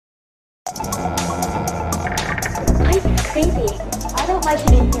creepy. I don't like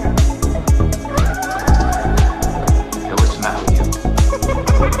it in here. Hey, what's the matter with you?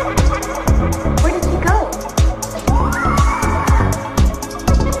 Where did you go?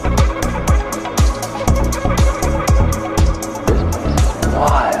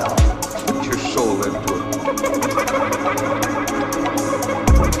 Wild. Put your soul into it.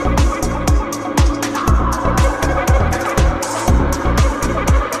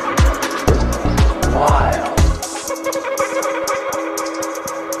 Wild.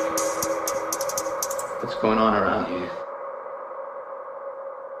 What's going on around here?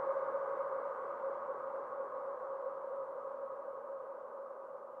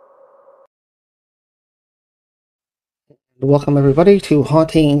 Welcome everybody to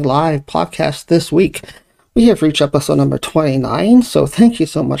Haunting Live podcast this week. We have reached episode number 29, so thank you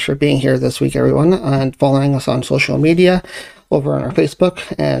so much for being here this week, everyone, and following us on social media, over on our Facebook,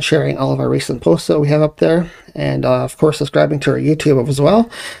 and sharing all of our recent posts that we have up there, and of course subscribing to our YouTube as well.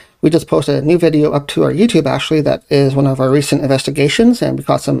 We just posted a new video up to our YouTube, actually, that is one of our recent investigations, and we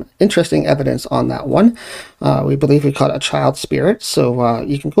got some interesting evidence on that one. We believe we caught a child spirit, so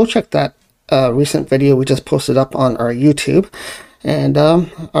you can go check that recent video we just posted up on our YouTube and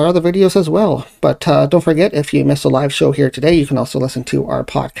our other videos as well. But don't forget, if you missed a live show here today, you can also listen to our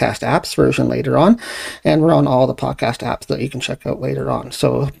podcast apps version later on, and we're on all the podcast apps that you can check out later on.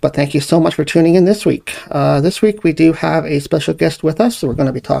 So, but thank you so much for tuning in this week. This week we do have a special guest with us that we're going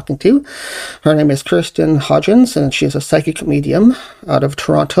to be talking to. Her name is Kirsten Hodgins, and she's a psychic medium out of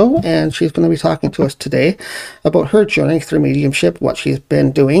Toronto, and she's going to be talking to us today about her journey through mediumship, what she's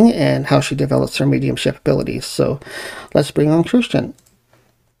been doing, and how she develops her mediumship abilities. So let's bring on Kirsten.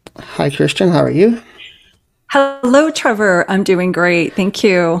 Hi, Kirsten. How are you? Hello, Trevor. I'm doing great. Thank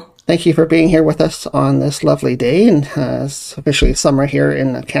you. Thank you for being here with us on this lovely day. And it's officially summer here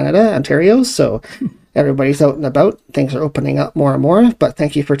in Canada, Ontario. So everybody's out and about. Things are opening up more and more. But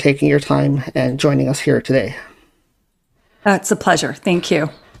thank you for taking your time and joining us here today. It's a pleasure. Thank you.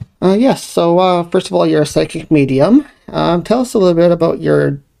 Yes. So first of all, you're a psychic medium. Tell us a little bit about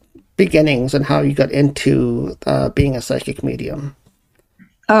your beginnings and how you got into being a psychic medium.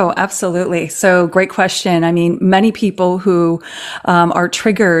 Oh, absolutely. So great question. I mean, many people who are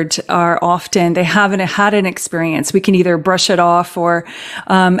triggered are often, they haven't had an experience. We can either brush it off or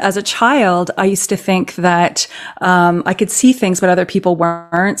as a child, I used to think that I could see things, but other people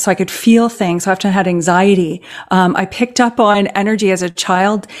weren't. So I could feel things. So I often had anxiety. I picked up on energy as a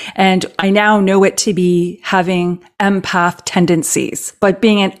child, and I now know it to be having empath tendencies, but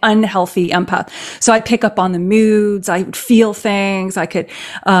being an unhealthy empath. So I pick up on the moods. I would feel things. I could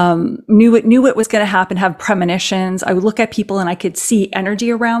knew it was going to happen, have premonitions. I would look at people and I could see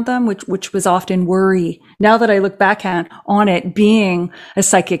energy around them, which was often worry. Now that I look back on it, being a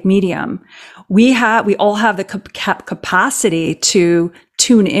psychic medium, we all have the capacity to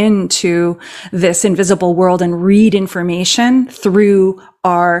tune into this invisible world and read information through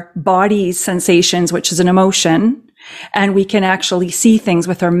our body's sensations, which is an emotion. And we can actually see things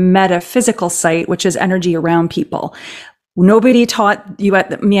with our metaphysical sight, which is energy around people. Nobody taught me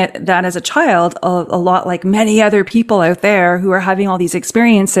that as a child, a lot like many other people out there who are having all these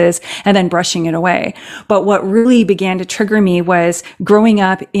experiences and then brushing it away. But what really began to trigger me was growing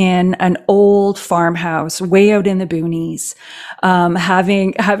up in an old farmhouse way out in the boonies,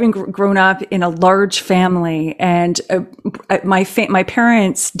 having grown up in a large family, and my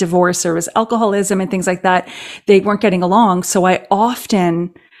parents' divorce, there was alcoholism and things like that. They weren't getting along. So I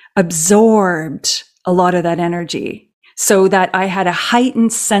often absorbed a lot of that energy, so that I had a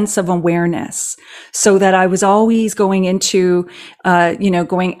heightened sense of awareness, so that I was always going into,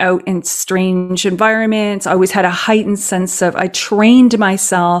 going out in strange environments. I always had a heightened sense of, I trained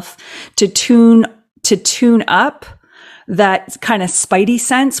myself to tune up that kind of spidey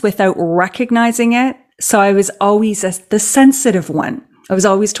sense without recognizing it. So I was always the sensitive one. I was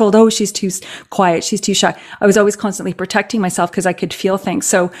always told, oh, she's too quiet, she's too shy. I was always constantly protecting myself because I could feel things.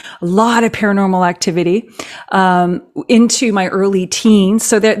 So a lot of paranormal activity into my early teens.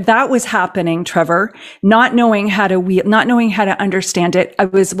 So that was happening, Trevor, not knowing how to understand it. I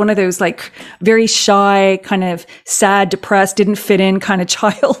was one of those like very shy, kind of sad, depressed, didn't fit in kind of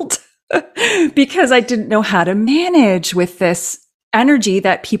child because I didn't know how to manage with this energy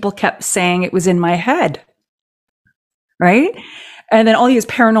that people kept saying it was in my head. Right? And then all these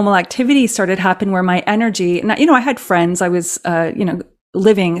paranormal activities started happening where my energy, and I had friends. I was,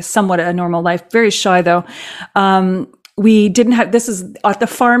 living somewhat a normal life, very shy though. We didn't have, this is at the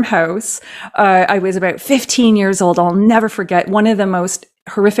farmhouse. I was about 15 years old. I'll never forget. One of the most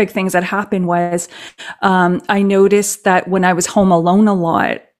horrific things that happened was, I noticed that when I was home alone a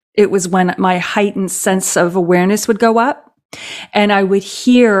lot, it was when my heightened sense of awareness would go up. And I would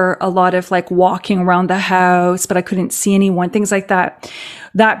hear a lot of like walking around the house, but I couldn't see anyone, things like that.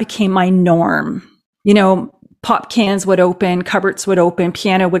 That became my norm. You know, pop cans would open, cupboards would open,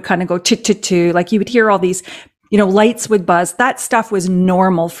 piano would kind of go tick, like you would hear all these, you know, lights would buzz. That stuff was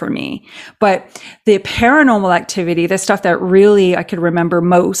normal for me. But the paranormal activity, the stuff that really I could remember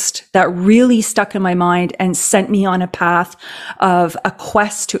most, that really stuck in my mind and sent me on a path of a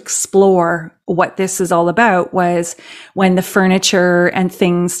quest to explore what this is all about, was when the furniture and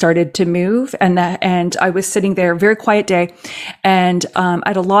things started to move. And I was sitting there, very quiet day, and I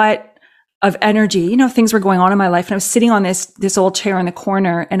had a lot of energy, you know, things were going on in my life. And I was sitting on this old chair in the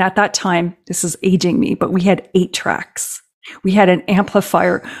corner. And at that time, this is aging me, but we had 8 tracks. We had an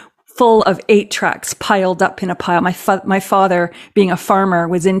amplifier full of 8 tracks piled up in a pile. My father, being a farmer,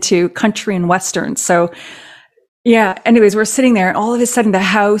 was into country and Western. So yeah, anyways, we're sitting there and all of a sudden the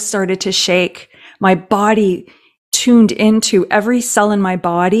house started to shake. My body tuned into, every cell in my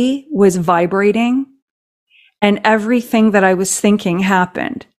body was vibrating, and everything that I was thinking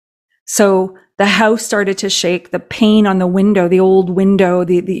happened. So the house started to shake, the pane on the window, the old window,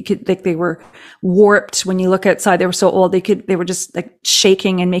 they were warped. When you look outside, they were so old, they were just like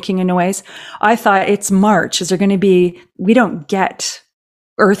shaking and making a noise. I thought, it's March. Is there going to be, we don't get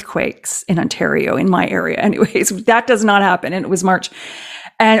earthquakes in Ontario, in my area. Anyways, that does not happen. And it was March.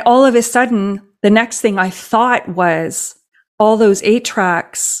 And all of a sudden, the next thing I thought was all those 8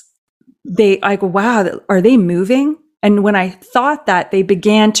 tracks, I go, wow, are they moving? And when I thought that, they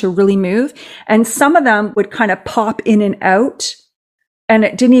began to really move, and some of them would kind of pop in and out. And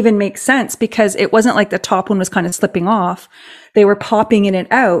it didn't even make sense, because it wasn't like the top one was kind of slipping off. They were popping in and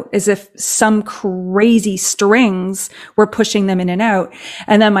out as if some crazy strings were pushing them in and out.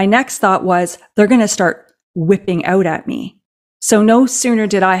 And then my next thought was, they're going to start whipping out at me. So no sooner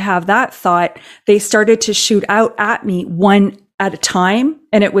did I have that thought, they started to shoot out at me one at a time.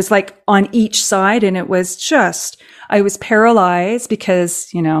 And it was like on each side. And it was just, I was paralyzed because,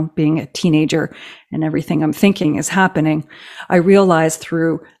 you know, being a teenager and everything I'm thinking is happening. I realized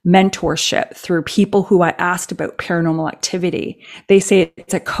through mentorship, through people who I asked about paranormal activity, they say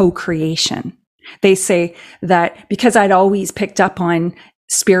it's a co-creation. They say that because I'd always picked up on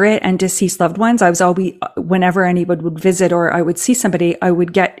spirit and deceased loved ones, I was always, whenever anyone would visit or I would see somebody, I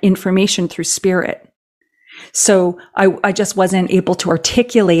would get information through spirit. So I just wasn't able to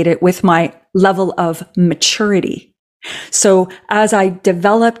articulate it with my level of maturity. So as I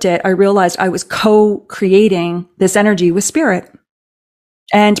developed it, I realized I was co-creating this energy with spirit.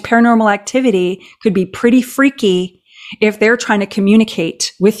 And paranormal activity could be pretty freaky if they're trying to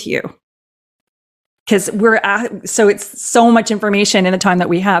communicate with you. Because so it's so much information in the time that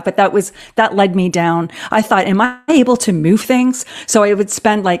we have, but that led me down. I thought, am I able to move things? So I would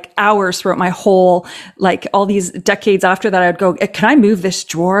spend like hours throughout my whole, like all these decades after that, I'd go, can I move this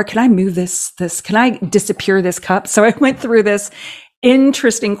drawer? Can I move this? Can I disappear this cup? So I went through this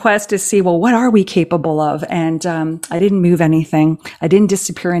interesting quest to see, well, what are we capable of? And I didn't move anything. I didn't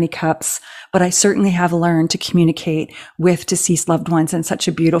disappear any cups, but I certainly have learned to communicate with deceased loved ones in such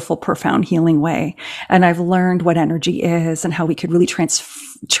a beautiful, profound, healing way. And I've learned what energy is and how we could really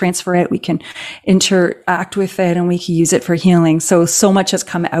transfer it. We can interact with it and we can use it for healing. So much has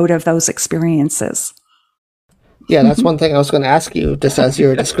come out of those experiences. Yeah, that's one thing I was going to ask you, just as you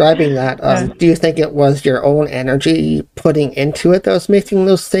were describing that. Do you think it was your own energy putting into it that was making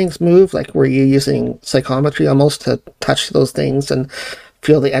those things move? Like, were you using psychometry almost to touch those things and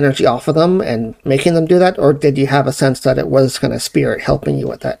feel the energy off of them and making them do that? Or did you have a sense that it was kind of spirit helping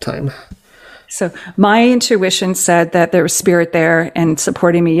you at that time? So my intuition said that there was spirit there and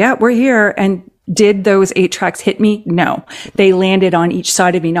supporting me. Yeah, we're here. And did those 8 tracks hit me? No. They landed on each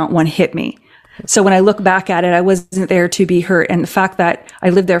side of me, not one hit me. So when I look back at it, I wasn't there to be hurt. And the fact that I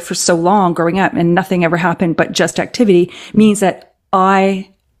lived there for so long growing up and nothing ever happened but just activity means that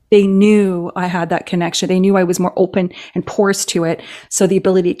they knew I had that connection. They knew I was more open and porous to it. So the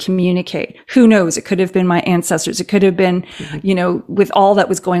ability to communicate, who knows? It could have been my ancestors. It could have been, you know, with all that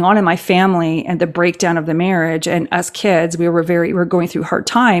was going on in my family and the breakdown of the marriage. And as kids, we were going through hard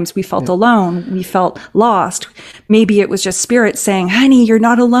times. We felt alone. We felt lost. Maybe it was just spirit saying, honey, you're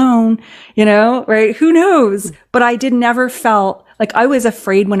not alone, you know, right? Who knows? But I never felt like I was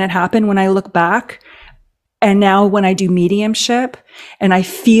afraid when it happened. When I look back, and now when I do mediumship and I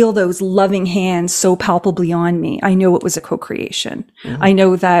feel those loving hands so palpably on me, I know it was a co-creation. Mm-hmm. I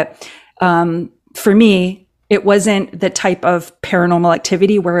know that for me, it wasn't the type of paranormal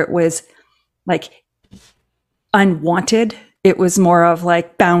activity where it was like unwanted. it was more of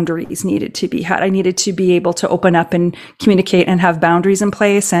like boundaries needed to be had. I needed to be able to open up and communicate and have boundaries in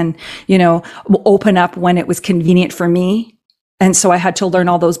place and, open up when it was convenient for me. And so I had to learn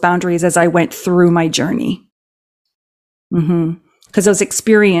all those boundaries as I went through my journey. Because those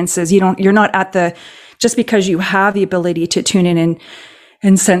experiences, you're not just because you have the ability to tune in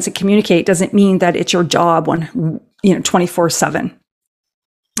and sense and communicate doesn't mean that it's your job 24/7.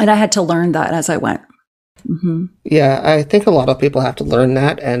 And I had to learn that as I went. Yeah, I think a lot of people have to learn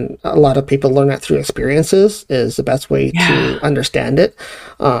that, and a lot of people learn that through experiences is the best way to understand it.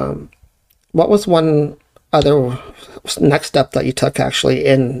 What was one other next step that you took actually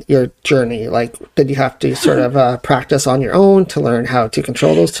in your journey? Like, did you have to sort of practice on your own to learn how to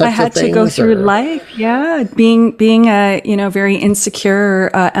control those types of things? I had to go through life, being a very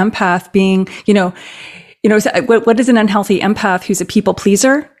insecure empath, being what is an unhealthy empath who's a people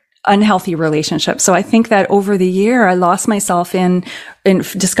pleaser? Unhealthy relationship. So I think that over the year, I lost myself in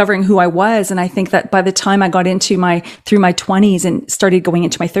discovering who I was. And I think that by the time I got through my 20s and started going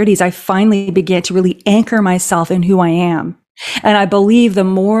into my 30s, I finally began to really anchor myself in who I am. And I believe the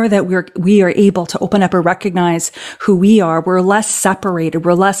more that we are able to open up and recognize who we are, we're less separated.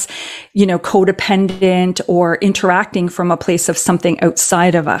 We're less, codependent or interacting from a place of something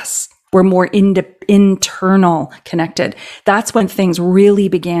outside of us. We're more internal connected. That's when things really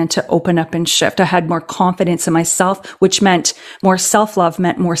began to open up and shift. I had more confidence in myself, which meant more self-love,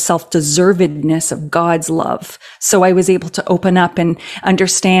 meant more self-deservedness of God's love. So I was able to open up and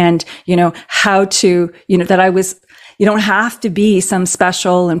understand, how to, that I was, you don't have to be some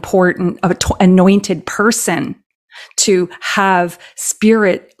special, important, anointed person to have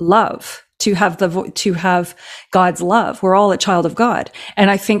spirit love. To have God's love. We're all a child of God.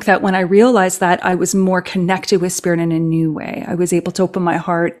 And I think that when I realized that, I was more connected with spirit in a new way. I was able to open my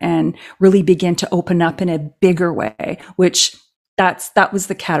heart and really begin to open up in a bigger way, which that was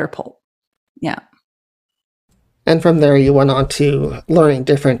the catapult. Yeah. And from there, you went on to learning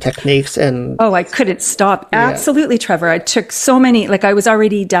different techniques and... Oh, I couldn't stop. Yeah. Absolutely, Trevor. I took so many, I was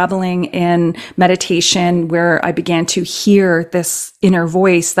already dabbling in meditation where I began to hear this inner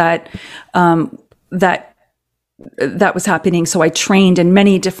voice that was happening. So I trained in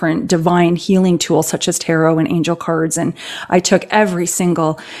many different divine healing tools, such as tarot and angel cards. And I took every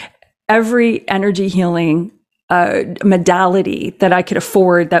energy healing modality that I could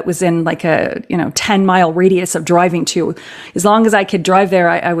afford that was in a 10-mile radius of driving to. As long as I could drive there,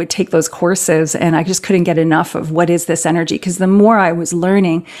 I would take those courses, and I just couldn't get enough of what is this energy. Because the more I was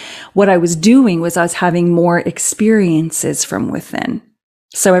learning, what I was doing was I was having more experiences from within.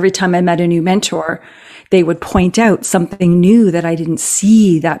 So every time I met a new mentor, they would point out something new that I didn't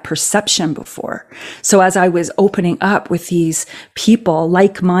see that perception before. So as I was opening up with these people,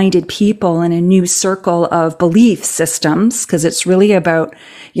 like-minded people in a new circle of belief systems, because it's really about,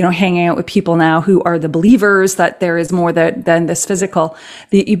 hanging out with people now who are the believers that there is more than this physical,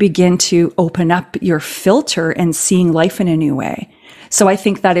 that you begin to open up your filter and seeing life in a new way. So I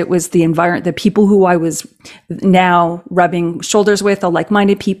think that it was the environment, the people who I was now rubbing shoulders with, the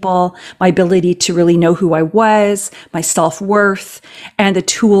like-minded people, my ability to really know who I was, my self-worth, and the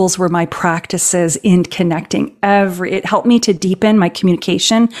tools were my practices in connecting it helped me to deepen my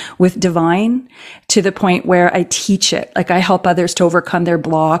communication with divine to the point where I teach it. I help others to overcome their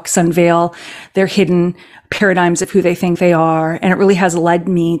blocks, unveil their hidden paradigms of who they think they are. And it really has led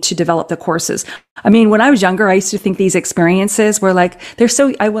me to develop the courses. I mean, when I was younger, I used to think these experiences were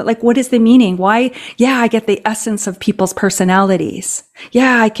what is the meaning? Why? Yeah, I get the essence of people's personalities.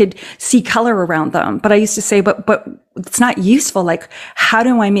 Yeah, I could see color around them. But I used to say, but it's not useful. How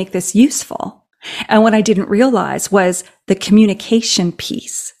do I make this useful? And what I didn't realize was the communication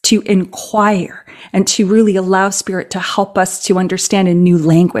piece, to inquire and to really allow spirit to help us to understand a new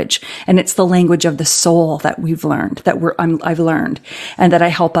language. And it's the language of the soul that we've learned, I've learned, and that I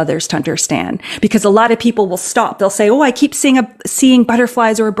help others to understand. Because a lot of people will stop. They'll say, oh, I keep seeing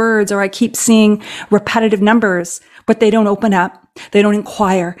butterflies or birds, or I keep seeing repetitive numbers, but they don't open up. They don't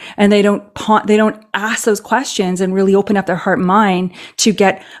inquire, and they don't ask those questions and really open up their heart and mind to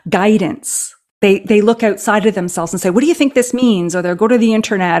get guidance. They look outside of themselves and say, what do you think this means? Or they'll go to the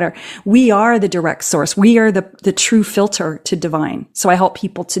internet, or we are the direct source. We are the true filter to divine. So I help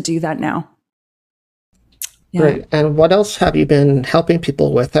people to do that now. Yeah. Great. And what else have you been helping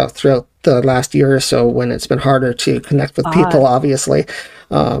people with throughout the last year or so when it's been harder to connect with people, obviously?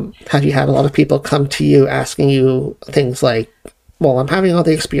 Have you had a lot of people come to you asking you things like, well, I'm having all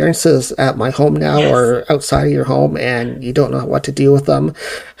the experiences at my home now, yes, or outside of your home, and you don't know what to do with them.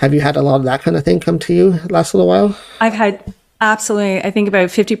 Have you had a lot of that kind of thing come to you last little while? I've had Absolutely. I think about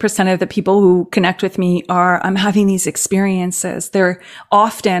 50% of the people who connect with me I'm having these experiences. They're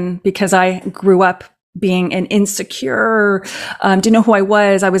often because I grew up being an insecure, didn't know who I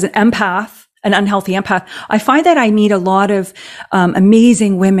was. I was an empath, an unhealthy empath. I find that I meet a lot of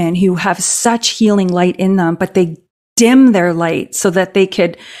amazing women who have such healing light in them, but they dim their light so that they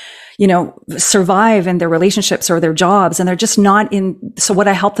could, survive in their relationships or their jobs. And they're just not in. So what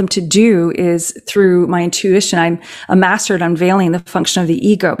I help them to do is through my intuition, I'm a master at unveiling the function of the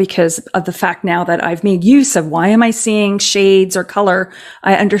ego because of the fact now that I've made use of why am I seeing shades or color?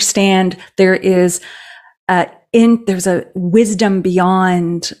 I understand there's a wisdom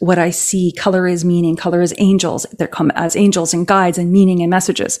beyond what I see. Color is meaning. Color is angels. They come as angels and guides and meaning and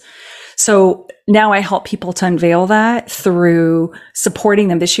messages. So now I help people to unveil that through supporting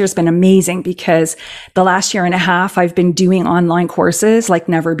them. This year has been amazing because the last year and a half I've been doing online courses like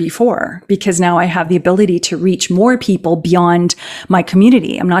never before because now I have the ability to reach more people beyond my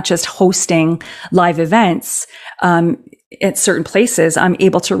community. I'm not just hosting live events. At certain places, I'm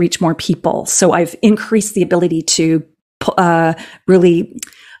able to reach more people. So I've increased the ability to really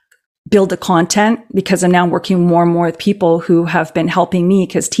build the content because I'm now working more and more with people who have been helping me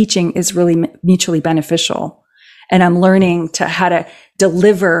because teaching is really mutually beneficial. And I'm learning how to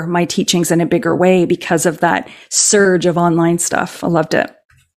deliver my teachings in a bigger way because of that surge of online stuff. I loved it.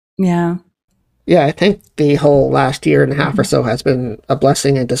 Yeah. Yeah, I think the whole last year and a half or so has been a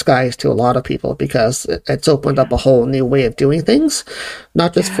blessing in disguise to a lot of people because it's opened up a whole new way of doing things,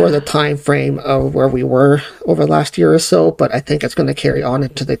 not just for the time frame of where we were over the last year or so, but I think it's going to carry on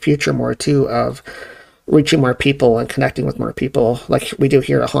into the future more too of reaching more people and connecting with more people like we do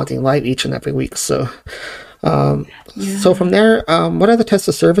here at Hauntinglive each and every week. So So from there, what other types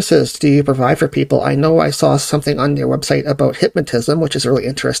of services do you provide for people? I know I saw something on your website about hypnotism, which is really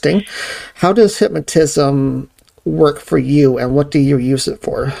interesting. How does hypnotism work for you and what do you use it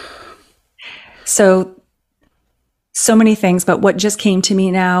for? So many things, but what just came to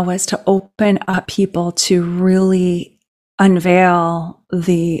me now was to open up people to really unveil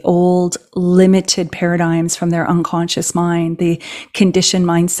the old limited paradigms from their unconscious mind, the conditioned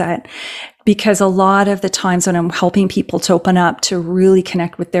mindset. Because a lot of the times when I'm helping people to open up to really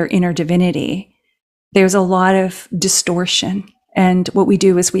connect with their inner divinity, there's a lot of distortion. And what we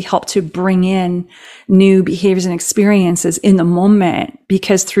do is we help to bring in new behaviors and experiences in the moment,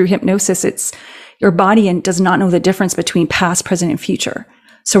 because through hypnosis, your body does not know the difference between past, present, and future.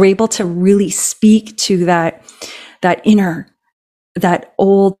 So we're able to really speak to that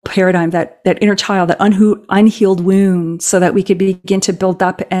old paradigm, that inner child, that unhealed wound, so that we could begin to build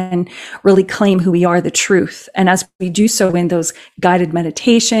up and really claim who we are, the truth. And as we do so in those guided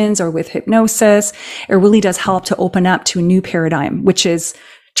meditations or with hypnosis, it really does help to open up to a new paradigm, which is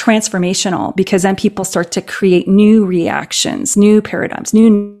transformational, because then people start to create new reactions, new paradigms,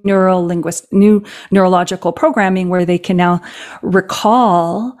 new neurological programming, where they can now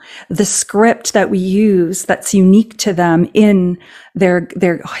recall the script that we use that's unique to them in their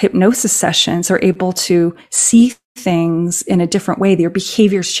hypnosis sessions, are able to see things in a different way. Their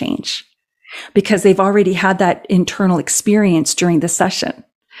behaviors change because they've already had that internal experience during the session.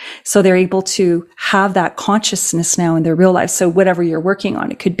 So they're able to have that consciousness now in their real life. So whatever you're working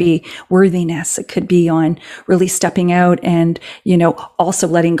on, it could be worthiness. It could be on really stepping out and, also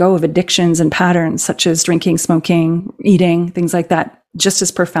letting go of addictions and patterns such as drinking, smoking, eating, things like that, just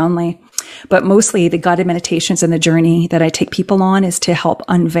as profoundly. But mostly the guided meditations and the journey that I take people on is to help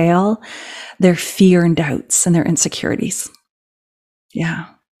unveil their fear and doubts and their insecurities. Yeah.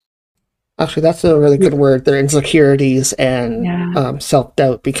 Actually, that's a really good word, their insecurities and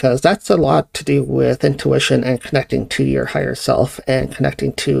self-doubt, because that's a lot to do with intuition and connecting to your higher self and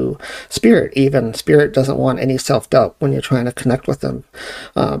connecting to spirit. Even spirit doesn't want any self-doubt when you're trying to connect with them.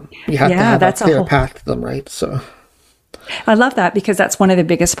 You have to have a clear path to them, right? So I love that, because that's one of the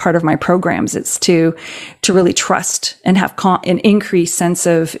biggest part of my programs. It's to really trust and have an increased sense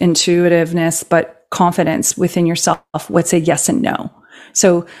of intuitiveness, but confidence within yourself. What's a yes and no?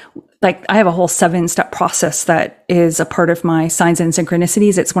 So like I have a whole 7-step process that is a part of my signs and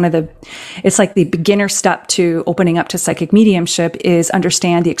synchronicities. It's like the beginner step to opening up to psychic mediumship is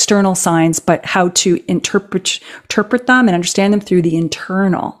understand the external signs, but how to interpret them and understand them through the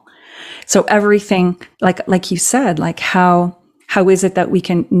internal. So everything, like you said, like how is it that we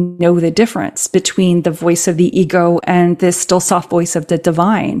can know the difference between the voice of the ego and this still soft voice of the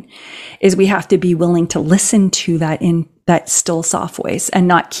divine? Is we have to be willing to listen to that in that still soft voice and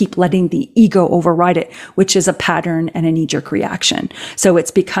not keep letting the ego override it, which is a pattern and a knee-jerk reaction. So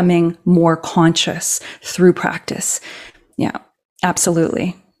it's becoming more conscious through practice. Yeah,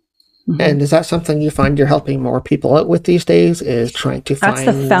 absolutely. And is that something you find you're helping more people out with these days, is trying to That's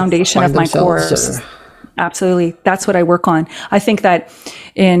the foundation of my course. Absolutely. That's what I work on. I think that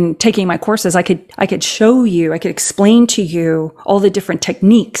in taking my courses, I could show you, I could explain to you all the different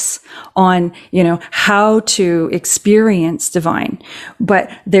techniques on, how to experience divine.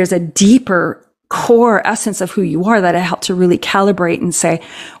 But there's a deeper core essence of who you are that I help to really calibrate and say,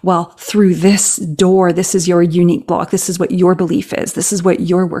 well, through this door, this is your unique block. This is what your belief is. This is what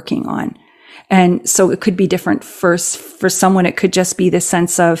you're working on. And so it could be different. First, for someone, it could just be the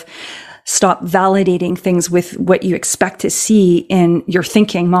sense of stop validating things with what you expect to see in your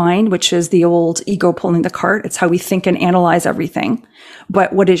thinking mind, which is the old ego pulling the cart. It's how we think and analyze everything.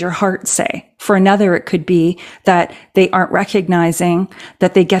 But what does your heart say? For another, it could be that they aren't recognizing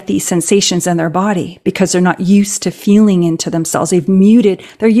that they get these sensations in their body because they're not used to feeling into themselves.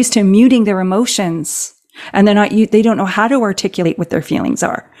 They're used to muting their emotions. And they don't know how to articulate what their feelings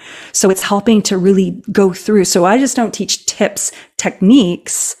are. So it's helping to really go through. So I just don't teach tips,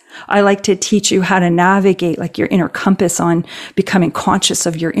 techniques. I like to teach you how to navigate like your inner compass on becoming conscious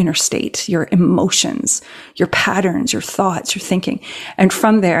of your inner state, your emotions, your patterns, your thoughts, your thinking. And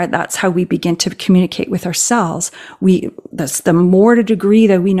from there, that's how we begin to communicate with ourselves. That's the more to degree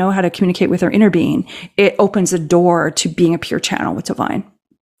that we know how to communicate with our inner being, it opens a door to being a pure channel with divine.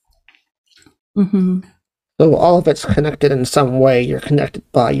 Mm-hmm. So all of it's connected in some way. You're connected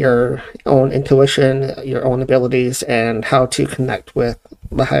by your own intuition, your own abilities, and how to connect with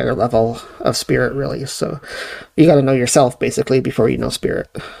the higher level of spirit, really. So you got to know yourself, basically, before you know spirit.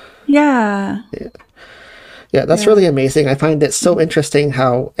 Yeah. Yeah, that's really amazing. I find it so interesting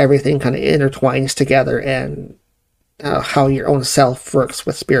how everything kind of intertwines together, and how your own self works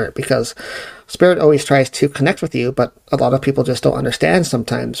with spirit, because spirit always tries to connect with you, but a lot of people just don't understand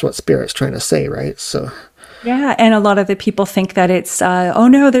sometimes what spirit's trying to say, right? So yeah, and a lot of the people think that it's, oh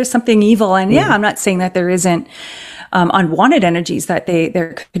no, there's something evil. And yeah, I'm not saying that there isn't unwanted energies that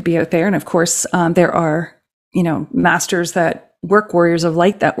there could be out there. And of course, there are, masters that work, warriors of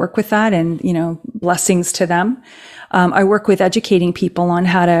light that work with that, and, blessings to them. I work with educating people on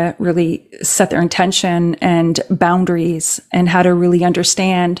how to really set their intention and boundaries, and how to really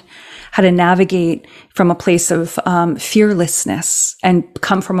understand how to navigate from a place of fearlessness and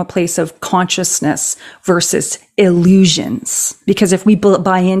come from a place of consciousness versus illusions. Because if we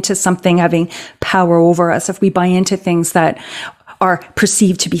buy into something having power over us, if we buy into things that are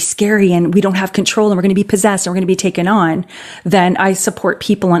perceived to be scary and we don't have control and we're going to be possessed and we're going to be taken on, then I support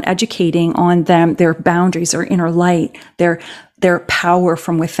people on educating on their boundaries, their inner light, their power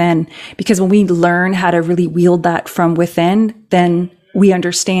from within. Because when we learn how to really wield that from within, then we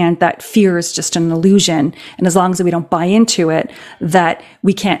understand that fear is just an illusion. And as long as we don't buy into it, that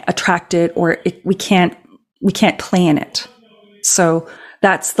we can't attract it, or we can't play in it. So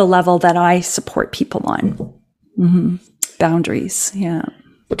that's the level that I support people on. Mm-hmm. Boundaries. Yeah.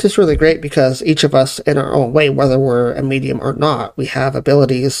 Which is really great, because each of us in our own way, whether we're a medium or not, we have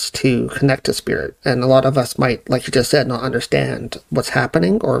abilities to connect to spirit. And a lot of us might, like you just said, not understand what's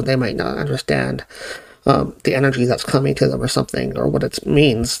happening, or they might not understand the energy that's coming to them or something, or what it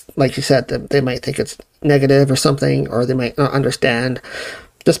means. Like you said, they might think it's negative or something, or they might not understand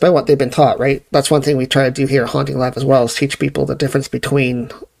just by what they've been taught, right? That's one thing we try to do here at Hauntinglive as well, is teach people the difference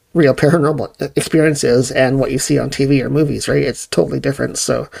between real paranormal experiences and what you see on TV or movies, right? It's totally different.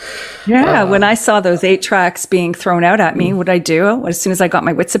 So yeah, when I saw those 8 tracks being thrown out at me, what did I do? As soon as I got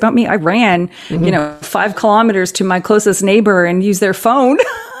my wits about me, I ran, 5 kilometers to my closest neighbor and used their phone.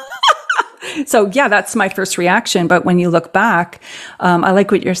 So yeah, that's my first reaction. But when you look back, I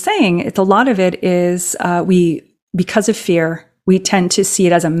like what you're saying. It's a lot of it is because of fear, we tend to see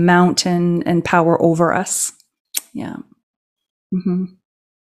it as a mountain and power over us. Yeah. Mm-hmm.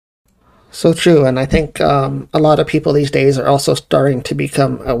 So true. And I think a lot of people these days are also starting to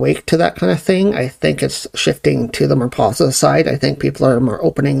become awake to that kind of thing. I think it's shifting to the more positive side. I think people are more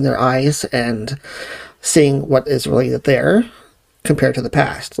opening their eyes and seeing what is really there compared to the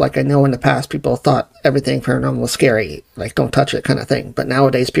past. Like, I know in the past people thought everything paranormal was scary, like don't touch it kind of thing. But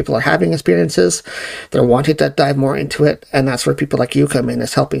nowadays people are having experiences, they're wanting to dive more into it, and that's where people like you come in,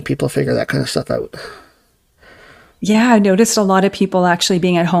 is helping people figure that kind of stuff out. Yeah, I noticed a lot of people actually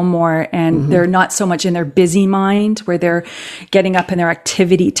being at home more, and they're not so much in their busy mind, where they're getting up in their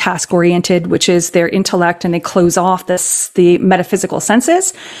activity, task oriented, which is their intellect, and they close off the metaphysical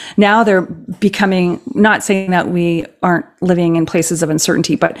senses. Now they're becoming, not saying that we aren't living in places of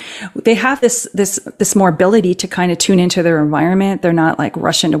uncertainty, but they have this more ability to kind of tune into their environment. They're not like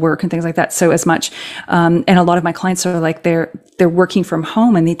rushing to work and things like that so as much. And a lot of my clients are like, they're working from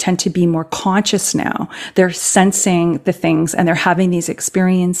home, and they tend to be more conscious now. They're sensing experiencing the things and they're having these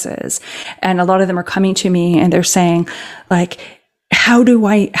experiences. And a lot of them are coming to me and they're saying like, how do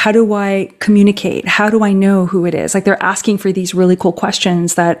I communicate? How do I know who it is? Like they're asking for these really cool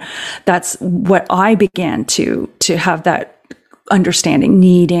questions that's what I began to have that understanding,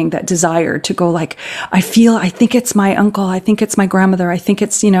 needing that desire to go like, I think it's my uncle. I think it's my grandmother. I think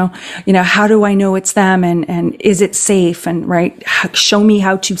it's, how do I know it's them? And is it safe? And right. Show me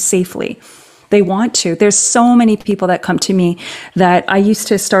how to safely. They want to. There's so many people that come to me that I used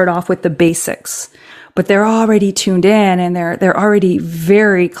to start off with the basics, but they're already tuned in and they're already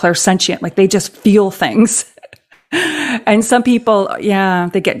very clairsentient. Like they just feel things. And some people,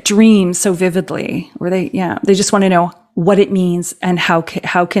 they get dreams so vividly, or they just want to know what it means and how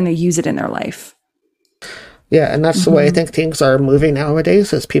can they use it in their life. Yeah, and that's the way I think things are moving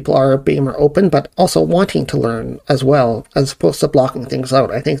nowadays, is people are being more open, but also wanting to learn as well, as opposed to blocking things out.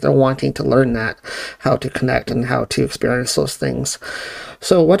 I think they're wanting to learn that, how to connect and how to experience those things.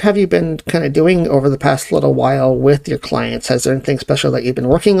 So what have you been kind of doing over the past little while with your clients? Has there anything special that you've been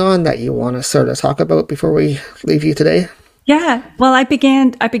working on that you want to sort of talk about before we leave you today? Yeah. Well, I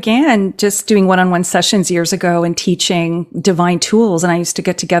began just doing one-on-one sessions years ago and teaching divine tools. And I used to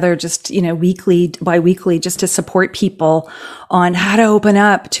get together just, weekly, bi-weekly, just to support people on how to open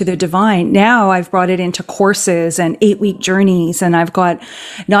up to the divine. Now I've brought it into courses and 8-week journeys. And I've got,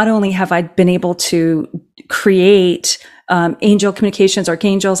 not only have I been able to create, angel communications,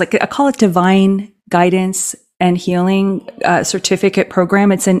 archangels, like I call it divine guidance and healing certificate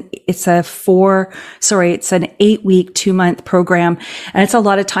program. It's an 8-week, 2-month program. And it's a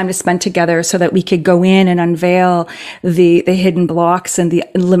lot of time to spend together so that we could go in and unveil the hidden blocks and the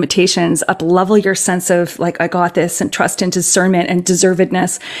limitations, up level your sense of like, I got this, and trust and discernment and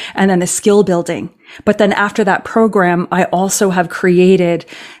deservedness, and then the skill building. But then after that program, I also have created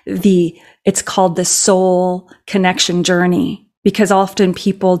it's called the soul connection journey, because often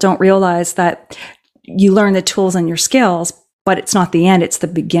people don't realize that you learn the tools and your skills, but it's not the end, it's the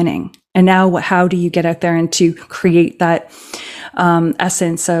beginning. And now how do you get out there and to create that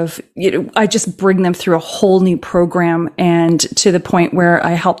essence of, I just bring them through a whole new program, and to the point where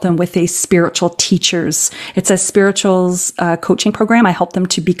I help them with spiritual teachers. It's a spirituals coaching program. I help them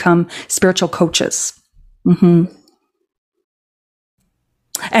to become spiritual coaches. Mm-hmm.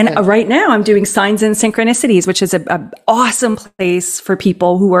 And right now I'm doing Signs and Synchronicities, which is a awesome place for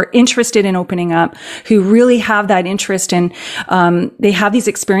people who are interested in opening up, who really have that interest in, they have these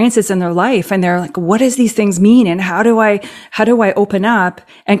experiences in their life and they're like, what does these things mean? And how do I open up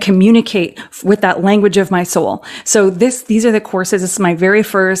and communicate with that language of my soul? So these are the courses. This is my very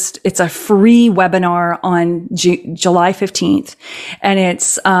first, it's a free webinar on July 15th. And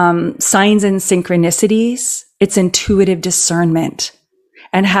it's, Signs and Synchronicities. It's intuitive discernment,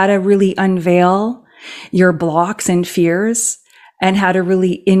 and how to really unveil your blocks and fears, and how to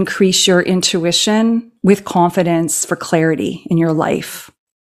really increase your intuition with confidence for clarity in your life.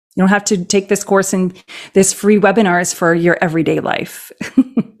 You don't have to take this course, and this free webinar is for your everyday life.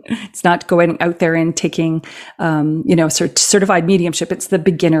 It's not going out there and taking, certified mediumship. It's the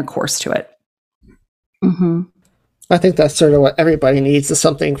beginner course to it. Mm-hmm. I think that's sort of what everybody needs, is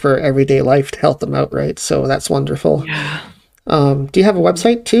something for everyday life to help them out, right? So that's wonderful. Yeah. Do you have a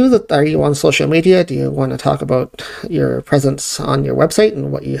website too? Are you on social media? Do you want to talk about your presence on your website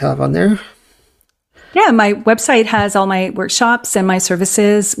and what you have on there? Yeah, my website has all my workshops and my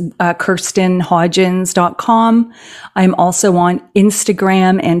services, KirstenHodgins.com. I'm also on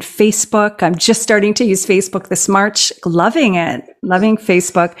Instagram and Facebook. I'm just starting to use Facebook this March. Loving it. Loving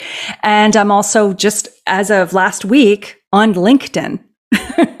Facebook. And I'm also, just as of last week, on LinkedIn.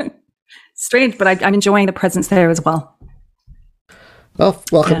 Strange, but I'm enjoying the presence there as well. Well,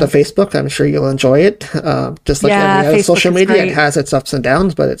 welcome to Facebook. I'm sure you'll enjoy it. Just like any other social media, great. It has its ups and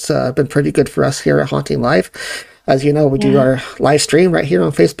downs, but it's been pretty good for us here at Haunting Live. As you know, we do our live stream right here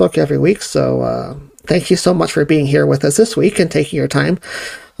on Facebook every week. So thank you so much for being here with us this week and taking your time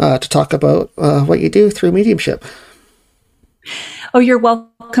to talk about what you do through mediumship. Oh, you're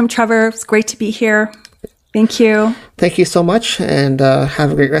welcome, Trevor. It's great to be here. Thank you. Thank you so much, and have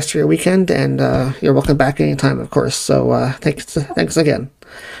a great rest of your weekend, and you're welcome back anytime, of course. So thanks again.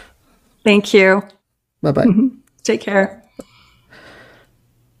 Thank you. Bye-bye. Take care.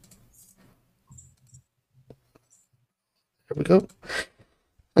 There we go.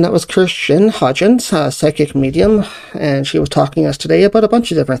 And that was Kirsten Hodgins, a psychic medium, and she was talking to us today about a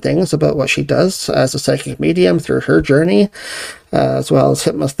bunch of different things, about what she does as a psychic medium through her journey, as well as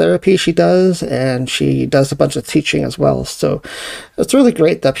hypnotherapy she does, and she does a bunch of teaching as well. So it's really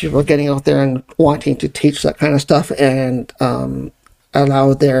great that people are getting out there and wanting to teach that kind of stuff, and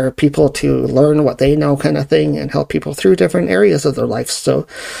allow their people to learn what they know kind of thing and help people through different areas of their life. So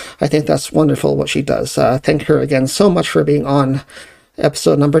I think that's wonderful what she does. Thank her again so much for being on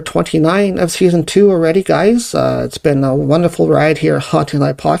episode number 29 of season 2 already, guys. It's been a wonderful ride here at Haunting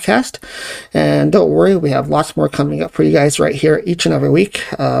Live Podcast. And don't worry, we have lots more coming up for you guys right here each and every week.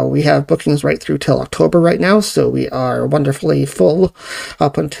 We have bookings right through till October right now, so we are wonderfully full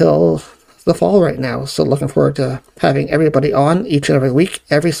up until the fall right now. So looking forward to having everybody on each and every week.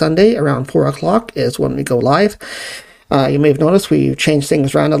 Every Sunday around 4 o'clock is when we go live. You may have noticed we changed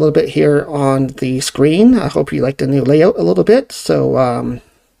things around a little bit here on the screen. I hope you like the new layout a little bit. So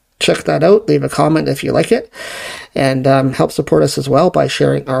check that out. Leave a comment if you like it. And help support us as well by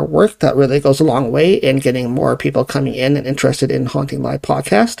sharing our work. That really goes a long way in getting more people coming in and interested in Haunting Live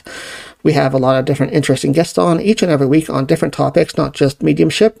Podcast. We have a lot of different interesting guests on each and every week on different topics, not just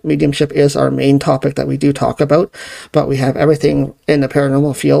mediumship. Mediumship is our main topic that we do talk about, but we have everything in the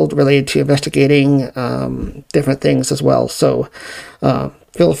paranormal field related to investigating different things as well. So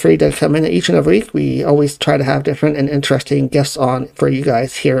feel free to come in each and every week. We always try to have different and interesting guests on for you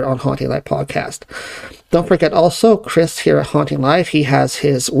guys here on Haunting Live Podcast. Don't forget also, Chris here at Haunting Live, he has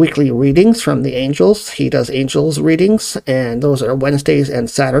his weekly readings from the angels. He does angels readings, and those are Wednesdays and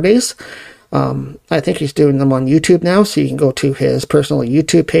Saturdays. I think he's doing them on YouTube now, so you can go to his personal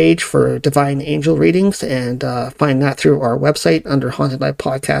YouTube page for Divine Angel readings and find that through our website under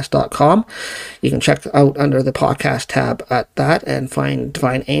hauntinglivepodcast.com. You can check out under the podcast tab at that and find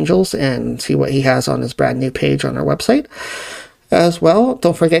Divine Angels and see what he has on his brand new page on our website. As well,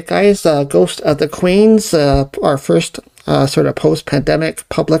 don't forget, guys, Ghost of the Queens, our first sort of post-pandemic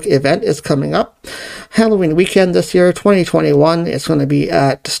public event is coming up. Halloween weekend this year, 2021, it's going to be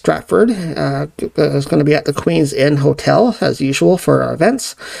at Stratford. It's going to be at the Queen's Inn Hotel, as usual, for our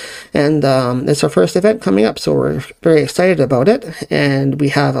events. And it's our first event coming up, so we're very excited about it. And we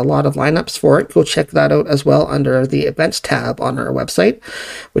have a lot of lineups for it. Go check that out as well under the events tab on our website,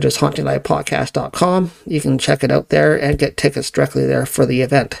 which is hauntinglivepodcast.com. You can check it out there and get tickets directly there for the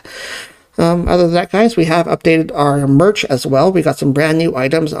event. Other than that, guys, we have updated our merch as well. We got some brand new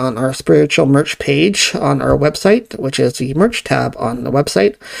items on our spiritual merch page on our website, which is the merch tab on the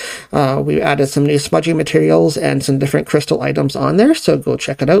website. We added some new smudging materials and some different crystal items on there, so go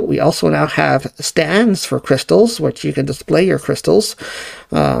check it out. We also now have stands for crystals, which you can display your crystals.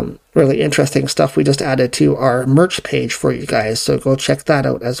 Really interesting stuff we just added to our merch page for you guys, so go check that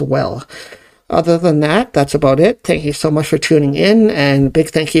out as well. Other than that, that's about it. Thank you so much for tuning in, and big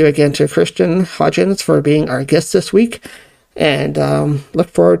thank you again to Kirsten Hodgins for being our guest this week. And look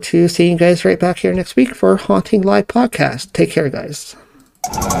forward to seeing you guys right back here next week for Haunting Live Podcast. Take care, guys.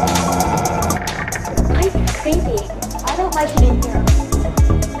 I'm crazy. I don't like it in here.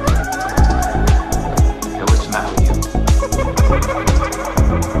 Hey, what's the matter with you?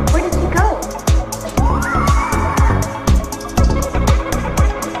 Where did you go?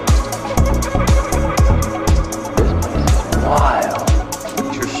 Wild.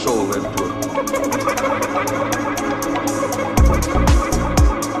 What's your soul live to it?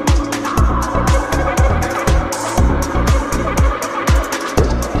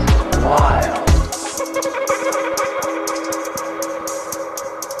 Wild.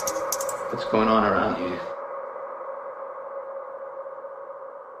 What's going on around you?